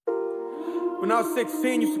When I was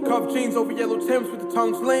 16, used to cuff jeans over yellow Timbs with the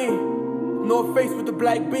tongues lean. North Face with the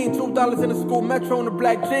black bean, $2 in the school metro on the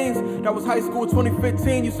black jeans. That was high school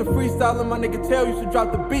 2015, used to freestyle and my nigga Tail used to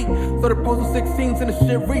drop the beat. Started posting 16s and the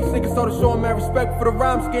shit reached, niggas started showing mad respect for the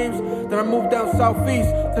rhyme schemes. Then I moved down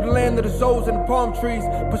southeast, to the land of the Zoes and the palm trees.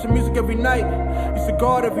 Pushing music every night, used to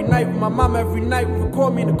guard every night with my mama every night, would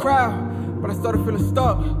record me in the crowd. But I started feeling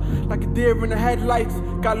stuck, like a deer in the headlights.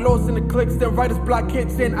 Got lost in the clicks, then writer's block hit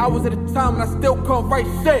 10 hours at a time, and I still can't write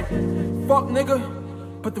shit. Fuck nigga,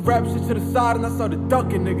 put the rap shit to the side and I started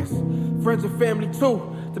dunking niggas. Friends and family too.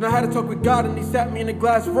 Then I had to talk with God and he sat me in a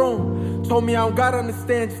glass room. Told me I don't gotta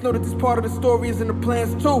understand, just know that this part of the story is in the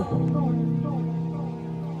plans too.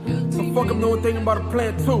 So fuck, I'm knowing thinking about a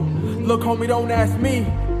plan too. Look homie, don't ask me.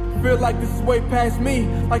 Feel like this is way past me.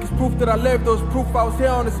 Like it's proof that I lived, though it's proof I was here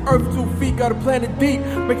on this earth 2 feet, got a planet deep.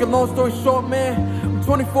 Make a long story short, man, I'm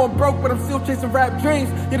 24 and broke, but I'm still chasing rap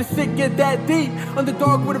dreams. Yeah, the shit get that deep.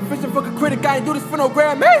 Underdog with a vision, fuck a critic, I ain't do this for no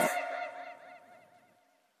Grammys.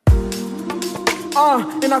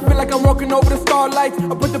 And I feel like I'm walking over the starlights.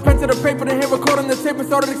 I put the pen to the paper, then hit record on the tape and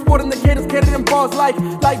started exporting the cadence, catered in bars like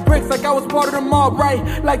bricks, like I was part of the mob, right?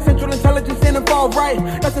 Like Central Intelligence ain't involved, right?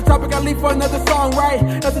 That's the topic I leave for another song, right?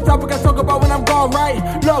 That's the topic I talk about when I'm gone,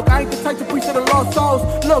 right? Look, I ain't the type to preach to the lost souls.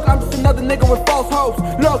 Look, I'm just another nigga with false hopes.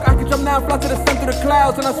 Look, I can jump now and fly to the sun through the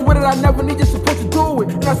clouds, and I swear that I never need your support to do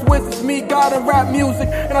it. And I swear it's me, God, and rap music.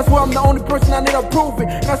 And I swear I'm the only person I need to prove it.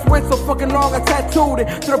 And I swear it's so fucking long I tattooed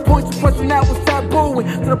it. To the point you question that was tabooing.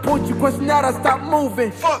 To the point you question that I stopped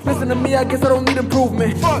moving. Listen to me, I guess I don't need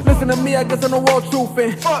improvement. Listen to me, I guess I know all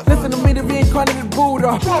truthing. Listen to me, the reincarnated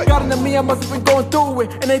Buddha. God into me, I must have been going through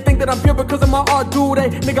it. And they think that I'm pure because of my art, do they?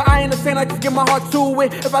 Nigga, I ain't a saint, I just give my heart to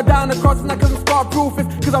it. If I die on the cross, it's not cause I'm scar-proof.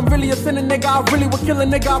 It's cause I'm really a sinner, nigga. I really would kill a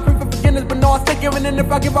nigga. I pray for forgiveness, but no, I stay giving. And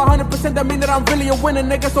if I give 100%, that mean that I'm really a winner,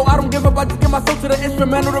 nigga. So I don't give up, I just give my soul to the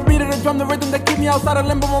instrumental. The beat of the drum, the rhythm that keep me outside of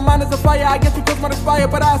limbo. My mind is a fire, I guess you cause my inspire.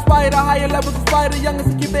 But I aspire to higher levels, inspire the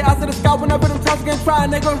youngest to keep their eyes to the sky whenever them times again try,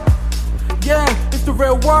 nigga. Yeah, it's the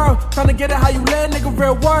real world. Tryna get it how you live, nigga,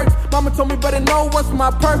 real words. Mama told me better know what's my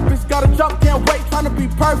purpose. Gotta jump, can't wait, tryna be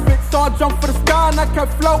perfect. So I jumped for the sky and I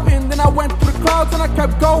kept floating. Then I went through the clouds and I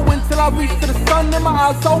kept going till I reached to the sun and my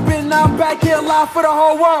eyes open. Now I'm back here live for the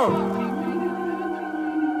whole world.